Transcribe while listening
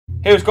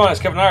Hey, what's going on? It's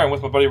Kevin Iron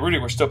with my buddy Rudy.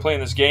 We're still playing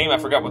this game. I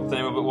forgot what the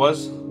name of it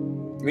was.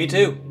 Me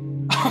too.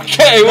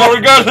 Okay, well,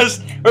 regardless,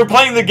 we're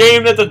playing the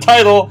game that the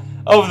title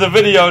of the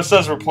video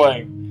says we're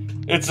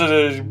playing. It's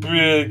a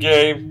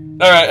game.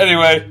 Alright,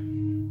 anyway.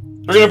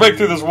 We're gonna break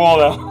through this wall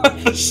now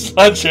with the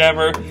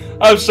sledgehammer.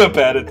 I'm so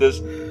bad at this.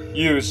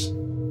 Use.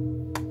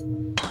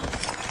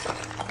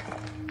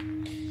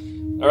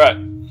 Alright.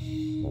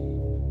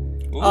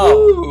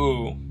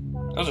 Ooh.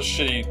 That was a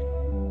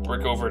shitty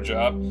brick over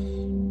job.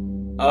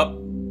 Up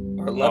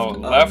or left?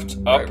 No, left,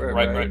 up,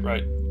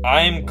 right.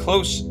 I'm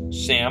close,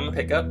 Sam.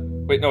 Pick up?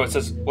 Wait, no, it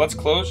says, let's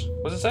close.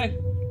 What does it say?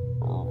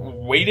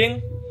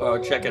 Waiting?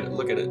 Oh, check it.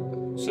 Look at it.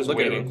 It says Look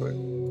waiting. at it real quick.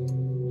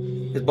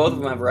 Because both of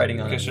them have writing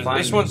on Okay, it. so Find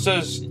this me. one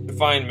says,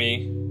 find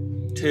me.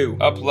 2.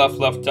 Up,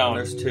 left, down.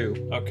 There's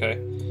 2.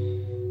 Okay.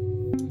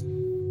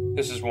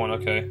 This is 1,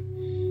 okay.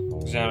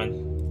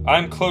 Examine.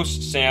 I'm close,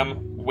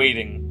 Sam.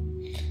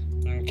 Waiting.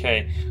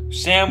 Okay.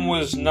 Sam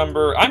was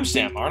number... I'm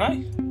Sam, aren't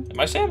I? Am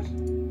I Sam?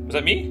 Is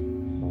that me?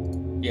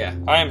 Yeah.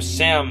 I am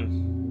Sam.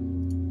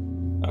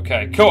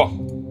 Okay, cool.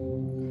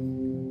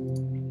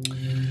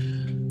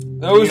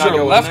 Those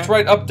are left,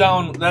 right, up,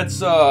 down.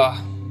 That's,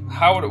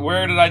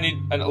 where did I need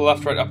a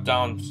left, right, up,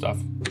 down stuff?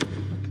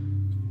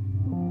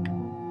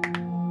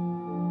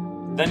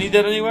 Did I need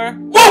that anywhere?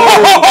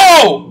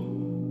 Whoa!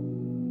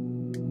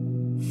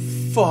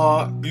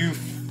 Fuck. You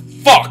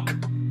fuck!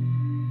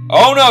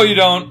 Oh, no, you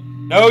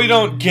don't. No, you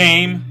don't,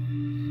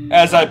 game.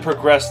 As I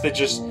progress, they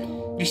just...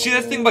 You see,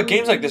 that thing about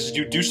games like this is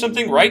you do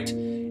something right,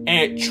 and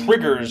it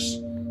triggers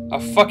a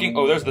fucking...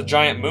 Oh, there's the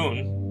giant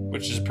moon,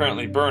 which is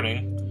apparently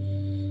burning.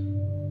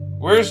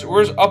 Where's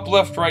up,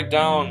 left, right,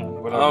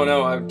 down? Whatever. Oh,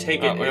 no, I would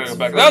take it. We're gonna go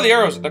back. No, the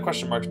arrows, the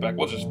question mark's back.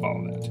 We'll just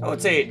follow that. I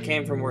would say it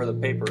came from where the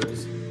paper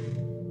is.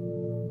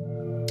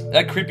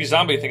 That creepy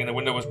zombie thing in the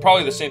window was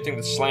probably the same thing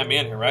that slammed me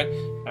in here, right?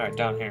 Alright,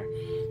 down here.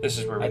 This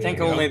is where we I think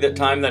only the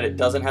time that it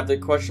doesn't have the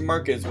question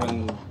mark is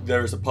when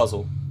there's a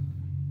puzzle.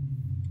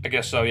 I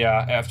guess so,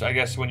 yeah. I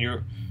guess when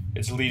you're...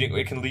 It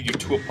can lead you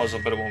to a puzzle,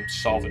 but it won't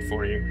solve it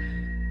for you.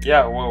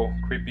 Yeah, whoa,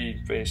 creepy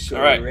face.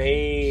 Alright.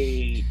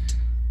 Great.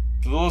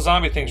 The little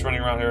zombie things running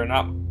around here are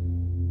not...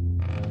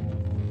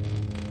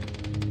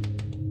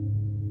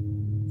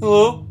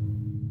 Hello?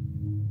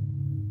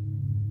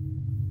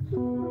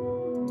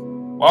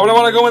 Why would I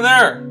want to go in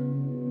there?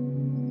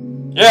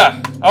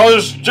 Yeah, I'll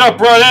just jump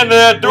right into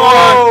that door.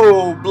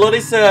 Whoa, bloody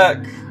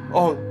sack.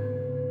 Oh.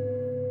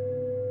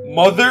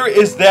 Mother,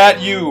 is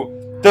that you?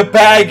 The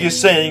bag is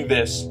saying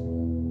this.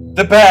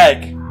 The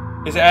bag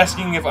is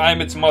asking if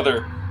I'm its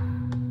mother.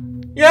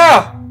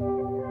 Yeah.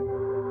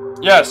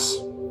 Yes.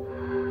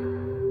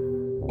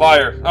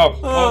 Liar. Oh.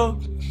 Well.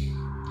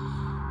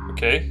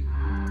 Okay.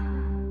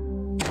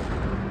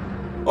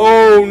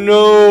 Oh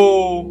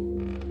no.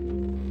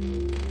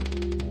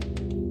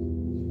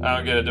 I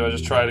don't get it. Do I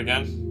just try it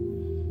again?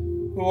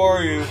 Who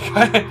are you?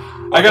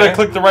 I gotta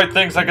click the right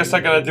things. I guess I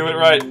gotta do it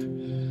right.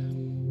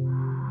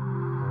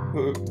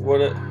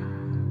 What it?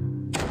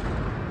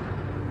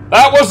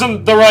 That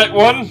wasn't the right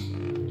one.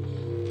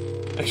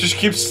 I just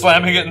keep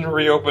slamming it and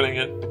reopening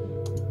it.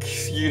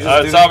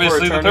 It's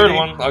obviously the third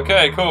one.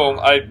 Okay, cool.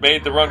 I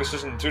made the wrong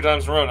decision 2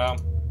 times in a row now.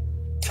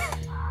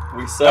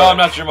 We suck. No, I'm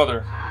not your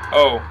mother.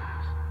 Oh.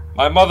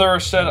 My mother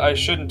said I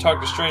shouldn't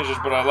talk to strangers,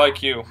 but I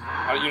like you. You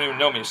don't even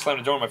know me. You slammed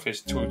the door in my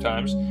face 2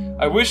 times.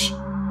 I wish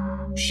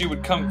she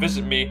would come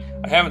visit me.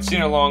 I haven't seen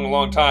her in a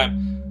long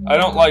time. I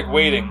don't like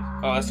waiting.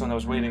 Oh, that's the one that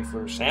was waiting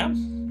for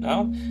Sam?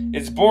 No?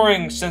 It's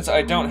boring since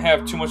I don't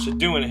have too much to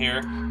do in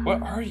here.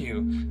 What are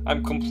you?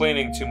 I'm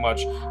complaining too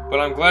much, but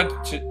I'm glad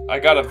I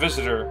got a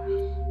visitor.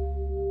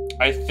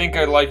 I think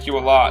I like you a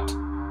lot.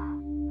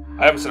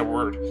 I haven't said a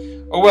word.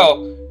 Oh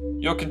well,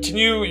 you'll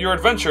continue your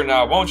adventure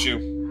now, won't you?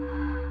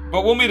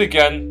 But we'll meet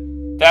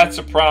again. That's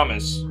a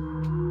promise.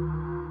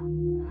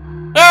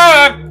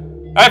 Ah!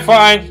 I'm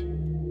fine.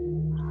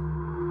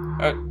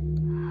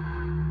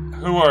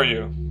 Who are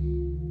you?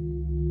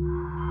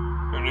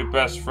 Your new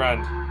best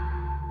friend.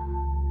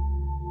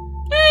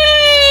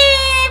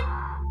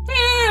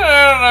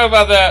 I don't know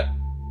about that.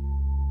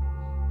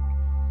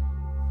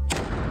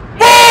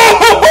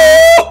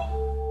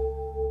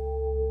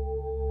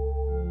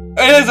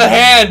 It is a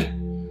hand.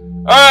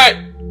 Alright,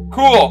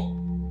 cool.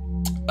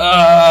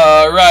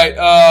 Right,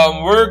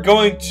 we're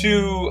going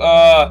to,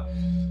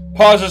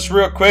 pause this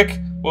real quick.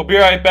 We'll be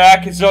right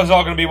back. It's all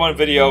gonna be one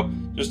video.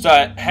 Just,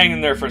 hang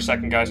in there for a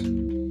second, guys. What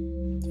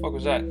the fuck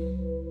was that?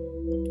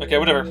 Okay,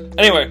 whatever.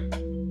 Anyway.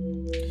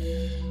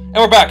 And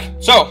we're back.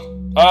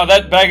 So,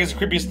 that bag is the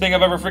creepiest thing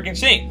I've ever freaking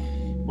seen.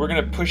 We're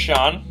gonna push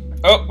on.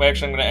 Oh, wait,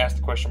 actually, I'm gonna ask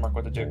the question mark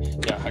what to do.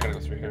 Yeah, I gotta go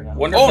through here now.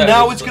 Oh,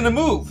 now it's gonna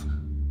move.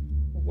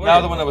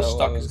 Now the one that was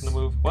stuck is gonna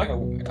move. What?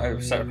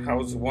 I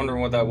was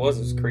wondering what that was.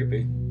 It's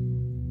creepy.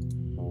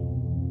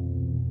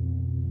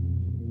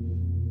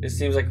 It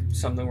seems like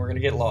something we're gonna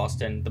get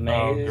lost in. The maze.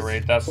 Oh,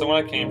 great. That's the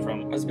one I came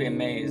from. Must be a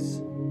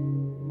maze.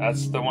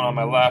 That's the one on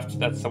my left.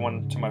 That's the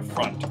one to my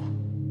front.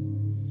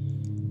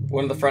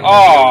 One of the front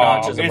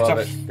notches above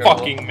it. It's a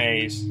fucking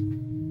maze.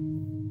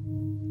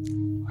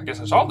 I guess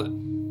I solved it.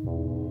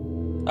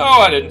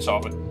 Oh, I didn't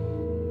solve it.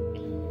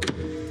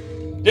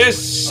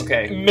 This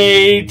Okay.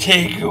 may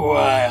take a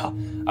while.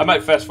 I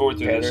might fast forward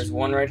through Okay, this. there's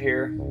one right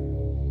here.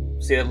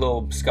 See that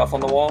little scuff on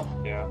the wall?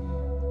 Yeah.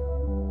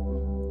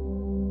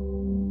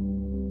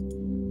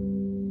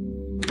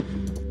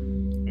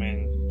 I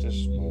mean,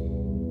 just...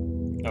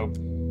 Nope.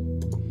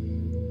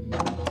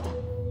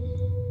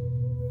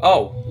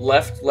 Oh,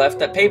 left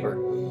that paper.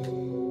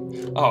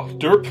 Oh,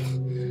 derp.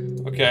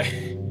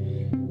 Okay.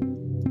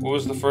 What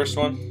was the first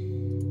one?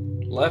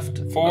 Left.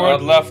 Forward,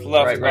 up, left,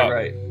 right, up.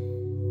 right.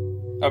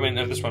 I mean,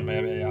 this one,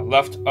 maybe, yeah.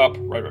 Left, up,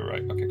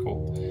 right. Okay,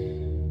 cool.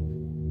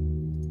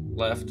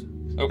 Left.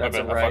 Oh, That's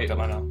I bet a I right. fucked up,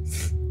 I know.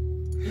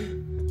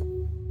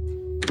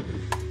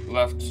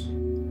 Left.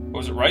 What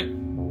was it, right?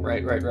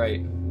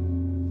 Right.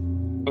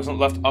 Wasn't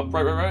left, up,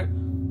 right?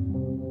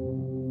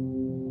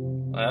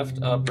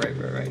 Left, up,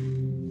 right.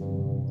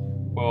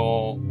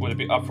 Well, would it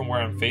be up from where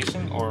I'm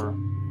facing, or...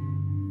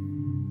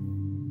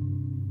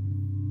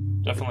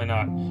 Definitely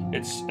not.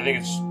 I think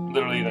it's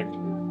literally like,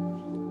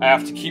 I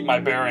have to keep my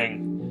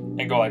bearing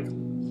and go like,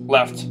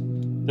 left.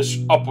 This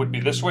up would be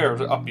this way, or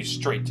would it up be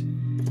straight?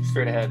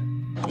 Straight ahead.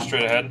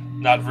 Straight ahead,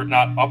 not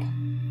up?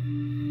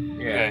 Yeah.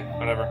 Okay,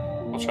 whatever.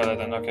 We'll try that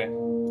then, okay.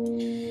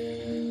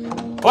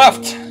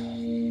 Left!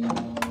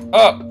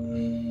 Up!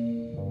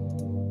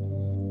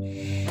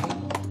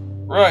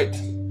 Right!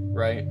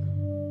 Right.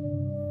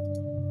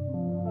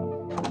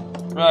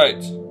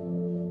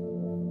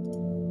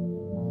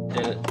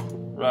 Did it.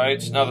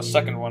 Right, now the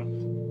second one.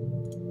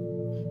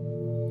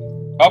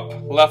 Up,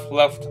 left,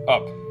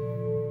 up.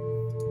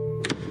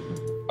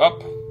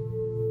 Up.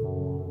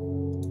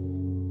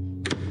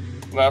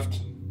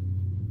 Left.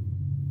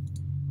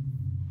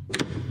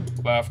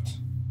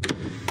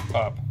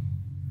 Up.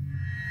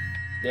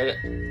 Did it.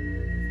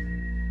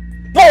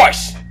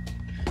 Boys!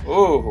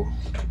 Ooh.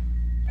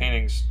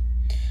 Paintings.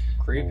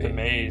 Creepy. The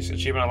maze.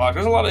 Achievement unlocked.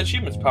 There's a lot of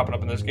achievements popping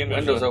up in this game.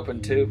 Window's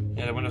open too.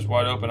 Yeah, the window's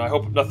wide open. I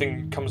hope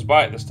nothing comes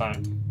by it this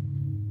time.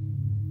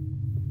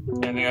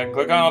 Anything I can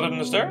click on other than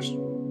the stairs?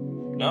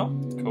 No?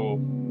 Cool.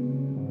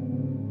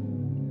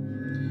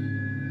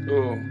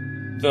 Ooh.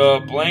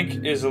 The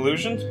blank is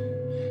illusion?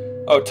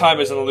 Oh, time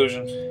is an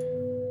illusion.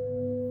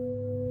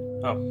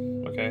 Oh,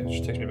 okay. It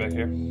just takes me back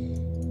here.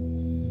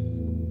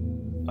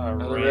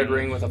 Another red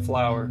ring with a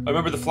flower. I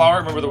remember the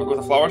flower. Remember where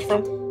the flower's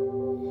from?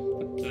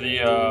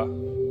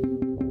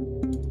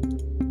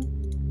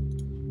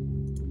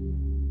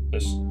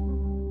 This.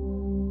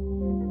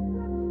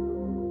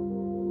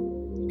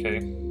 Okay.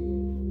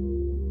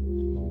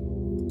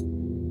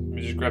 Let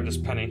me just grab this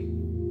penny.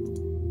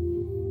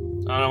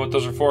 I don't know what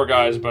those are for,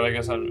 guys, but I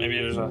guess maybe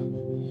there's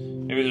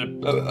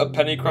a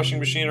penny crushing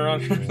machine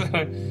around here.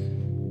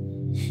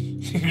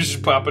 You can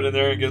just pop it in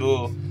there and get a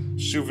little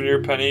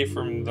souvenir penny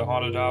from the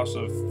haunted house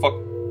of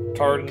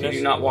fucktardness. Can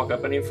you not walk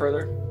up any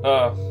further?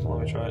 Let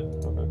me try it.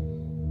 Okay.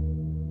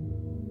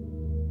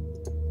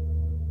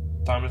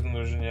 Time is an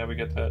illusion. Yeah, we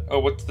get that. Oh,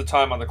 what's the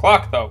time on the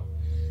clock, though?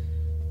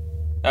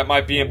 That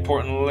might be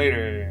important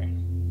later.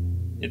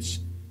 It's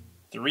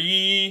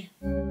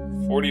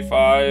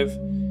 3:45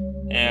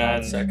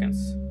 and 9 seconds.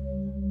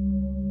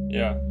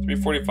 Yeah,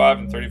 3:45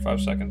 and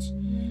 35 seconds.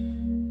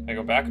 Can I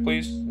go back,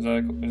 please?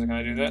 Can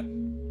I do that?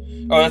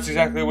 Oh, that's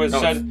exactly what it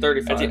said it's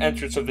 35. at the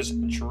entrance of this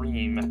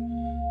dream.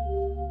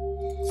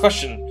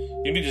 Question: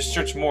 you need to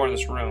search more in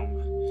this room.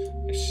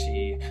 I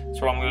see. That's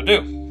what I'm gonna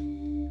do.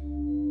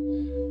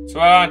 That's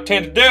what I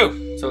intend to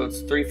do. So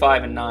it's 3,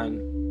 5, and 9.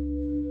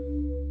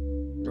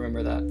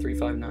 Remember that. 3,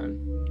 5, 9.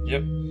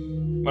 Yep.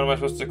 What am I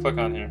supposed to click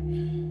on here?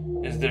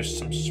 Is there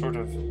some sort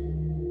of...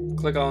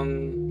 Click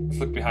on... Let's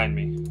look behind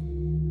me.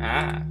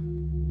 Ah.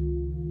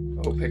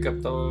 Oh, pick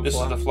up the This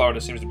is the flower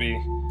that seems to be...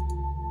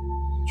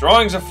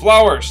 Drawings of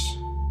flowers!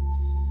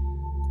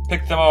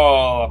 Pick them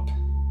all up.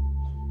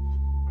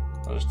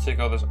 I'll just take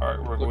all this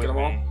artwork Look with at them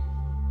me.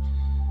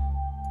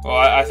 Well,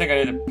 I think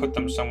I need to put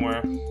them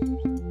somewhere.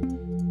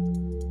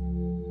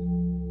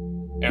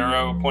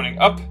 Arrow pointing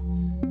up.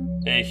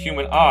 A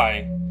human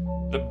eye.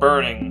 The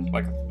burning,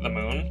 like the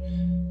moon.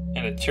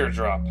 And a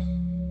teardrop.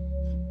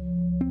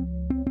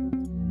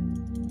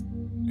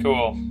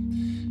 Cool.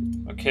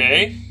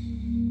 Okay.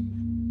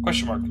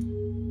 Question mark.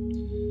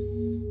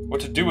 What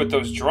to do with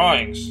those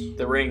drawings?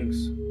 The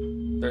rings.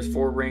 There's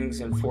 4 rings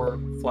and 4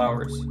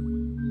 flowers.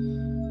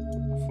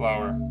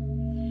 Flower.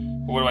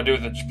 What do I do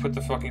with it? Just put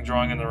the fucking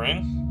drawing in the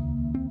ring?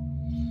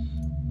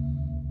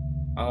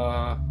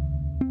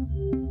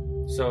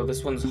 So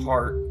this one's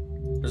heart.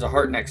 There's a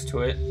heart next to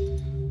it.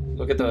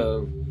 Look at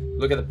the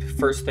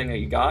first thing that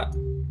you got.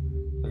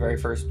 The very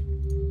first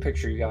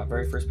picture you got.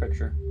 Very first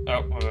picture.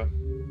 Oh, okay.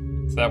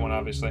 It's that one,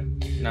 obviously.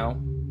 No,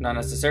 not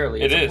necessarily.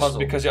 It It's a is, puzzle.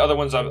 because the other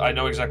ones, I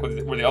know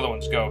exactly where the other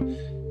ones go.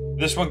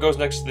 This one goes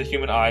next to the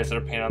human eyes that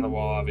are painted on the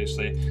wall,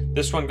 obviously.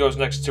 This one goes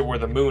next to where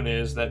the moon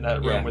is, that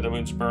room Yeah. where the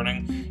moon's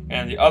burning.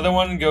 And the other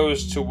one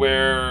goes to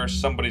where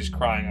somebody's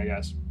crying, I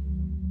guess.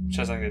 Which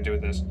has nothing to do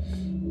with this.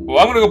 Well,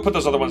 I'm going to go put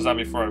those other ones down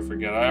before I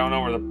forget. I don't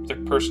know where the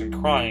person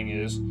crying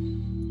is.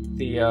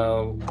 The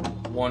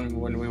one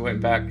when we went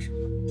back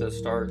to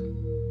start.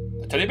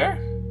 The teddy bear?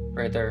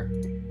 Right there.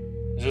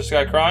 Is this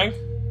guy crying?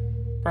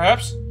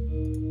 Perhaps?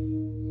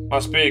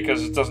 Must be,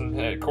 because it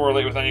doesn't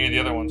correlate with any of the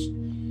other ones.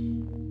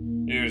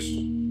 Use.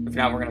 If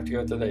not, we're gonna have to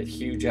go through that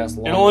huge ass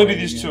long. It'll only be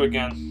these two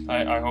again,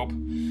 I hope.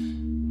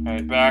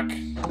 Alright, back.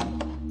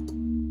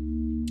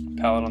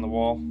 Pallet on the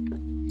wall.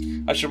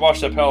 I should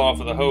wash that pallet off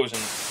with a hose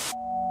and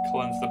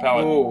cleanse the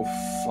pallet. Oh,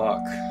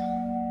 fuck.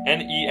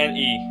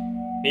 N-E-N-E.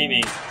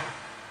 Nene.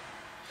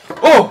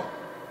 Oh!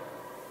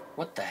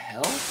 What the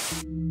hell?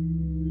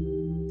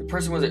 The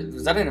person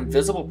was that an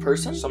invisible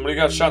person? Somebody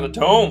got shot in the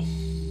dome.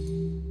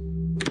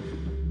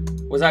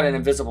 Was that an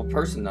invisible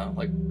person though?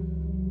 Like,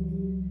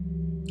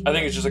 I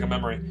think it's just like a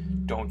memory.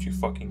 Don't you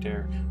fucking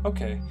dare.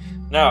 Okay.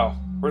 Now,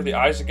 where are the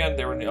eyes again?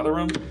 They were in the other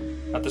room?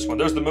 Not this one.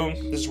 There's the moon.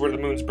 This is where the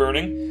moon's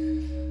burning.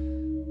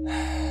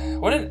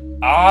 What an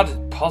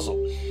odd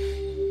puzzle.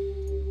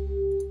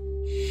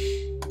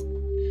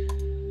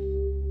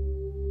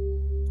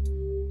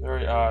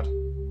 Very odd.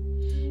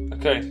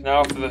 Okay,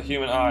 now for the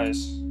human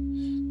eyes.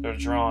 They're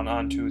drawn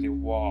onto the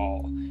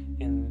wall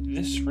in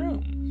this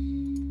room.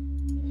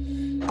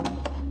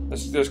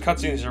 Those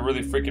cutscenes are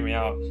really freaking me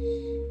out.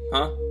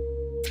 huh?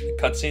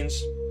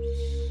 Cutscenes?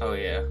 Oh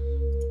yeah.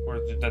 Where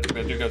that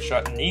dude got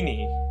shot.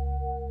 Nene.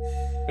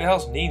 Who the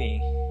hell's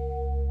Nene?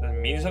 Does it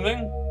mean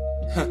something?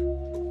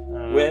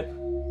 Whip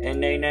and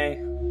nay nay.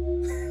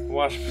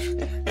 Watch.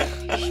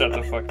 Shut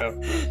the fuck up.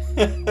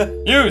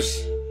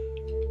 Use!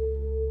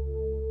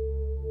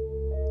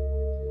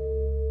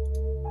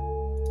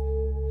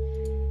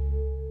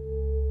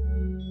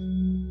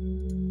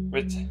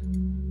 Wait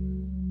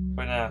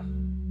now.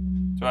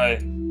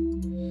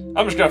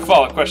 I'm just gonna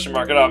follow question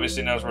mark. It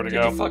obviously knows where to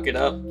go. Did you fuck it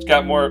up? It's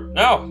got more.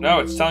 No,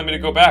 it's telling me to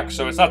go back.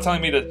 So it's not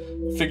telling me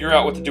to figure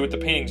out what to do with the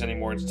paintings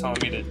anymore. It's telling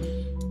me to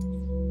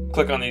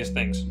click on these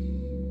things.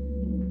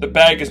 The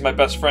bag is my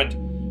best friend.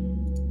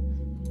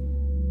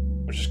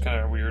 Which is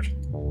kind of weird.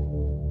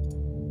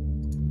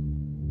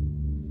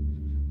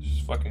 This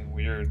is fucking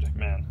weird,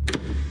 man.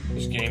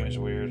 This game is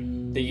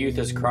weird. The youth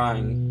is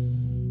crying.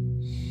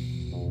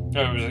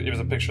 No, it was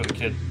a picture of the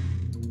kid.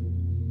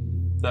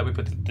 That we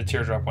put the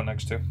teardrop one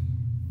next to.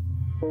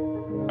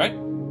 Right?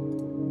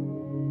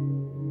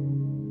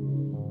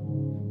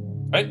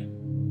 Right?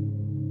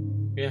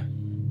 Yeah.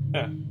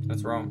 Yeah.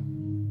 That's wrong.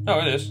 No,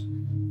 it is.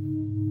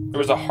 There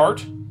was a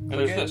heart, and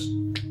there's this.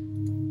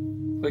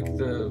 Click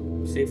the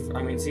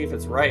see if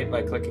it's right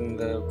by clicking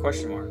the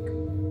question mark.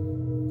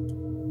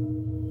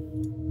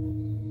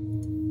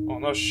 Oh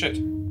no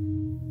shit.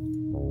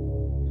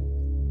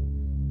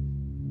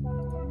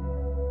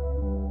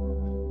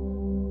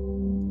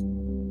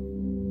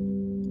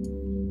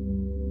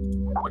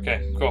 Okay,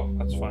 cool.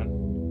 That's fine.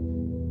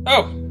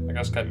 Oh! I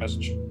got a Skype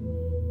message.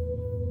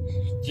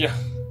 Yeah.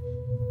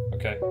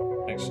 Okay,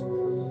 thanks.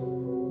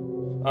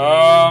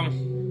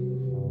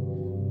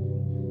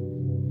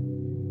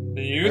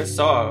 The youth? I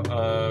saw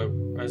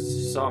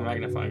a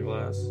magnifying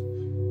glass.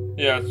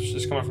 Yeah, it's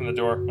just coming from the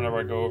door whenever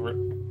I go over it.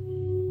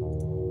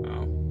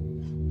 Oh.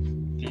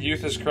 The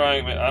youth is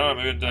crying. I don't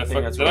know, maybe did I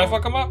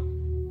fuck him up?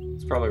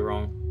 It's probably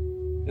wrong.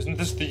 Isn't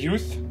this the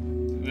youth?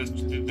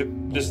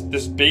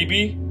 This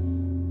baby?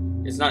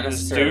 It's not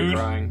necessarily dude?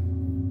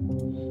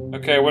 crying.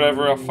 Okay,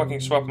 whatever. I'll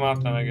fucking swap him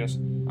out then, I guess.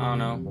 I don't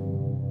know.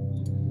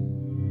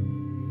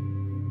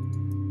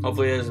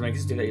 Hopefully it doesn't make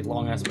us do that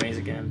long ass maze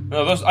again.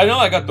 No, I know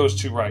I got those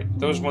two right.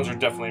 Those ones are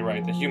definitely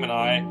right. The human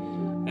eye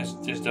is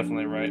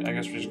definitely right. I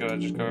guess we just gotta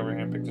go over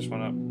here and pick this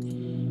one up.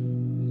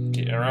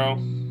 The arrow.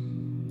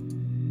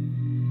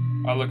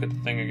 I'll look at the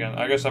thing again.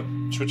 I guess I'll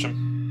switch them.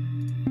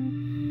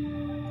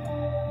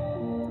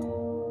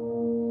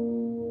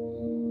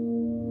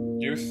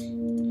 Youth.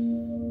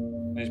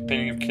 These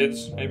painting of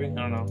kids, maybe? I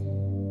don't know.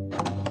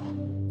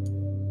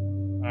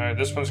 Alright,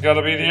 this one's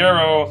gotta be the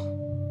arrow.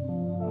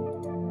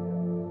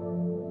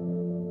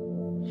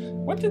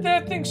 What did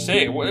that thing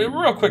say?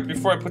 Real quick,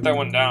 before I put that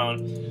one down.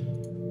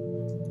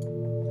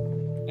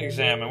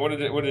 Examine. What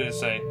did it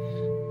say?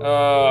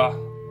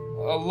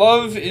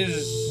 Love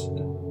is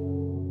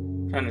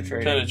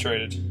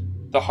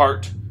penetrated. The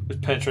heart was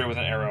penetrated with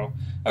an arrow.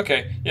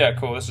 Okay, yeah,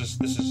 cool. This is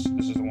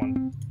the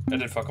one. I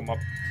did fuck him up.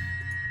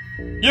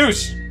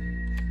 Use.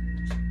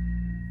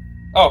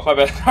 Oh, my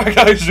bad. I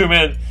gotta zoom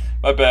in.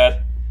 My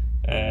bad.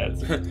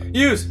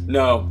 Use.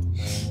 No.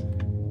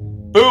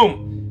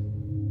 Boom.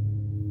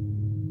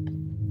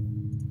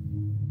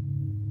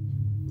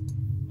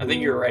 I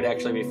think you were right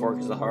actually before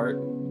because the heart.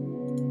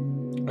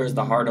 There's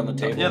the heart on the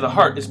table. Yeah, the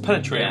heart is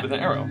penetrated with an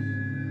arrow.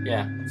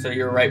 Yeah, so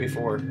you were right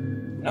before.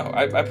 No,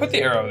 I put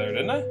the arrow there,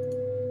 didn't I?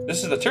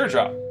 This is the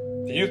teardrop.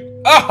 The youth.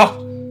 Ah!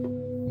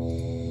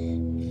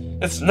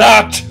 It's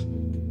not!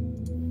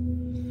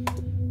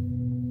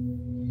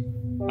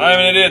 I'm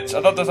an idiot.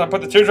 I thought I put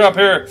the teardrop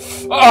here.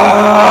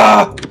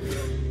 Ah!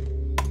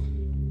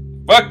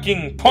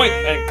 Fucking point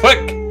and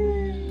click.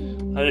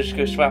 I'll just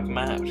go swap them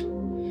out.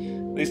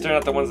 At least they're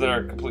not the ones that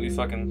are completely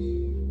fucking...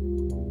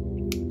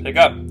 Pick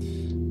up.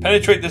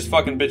 Penetrate this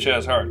fucking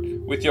bitch-ass heart.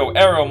 With your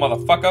arrow,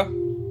 motherfucker.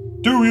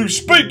 Do you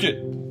speak it?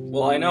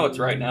 Well, I know it's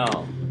right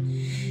now.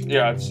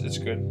 Yeah, it's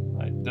good.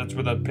 That's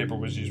what that paper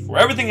was used for.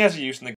 Everything has a use in the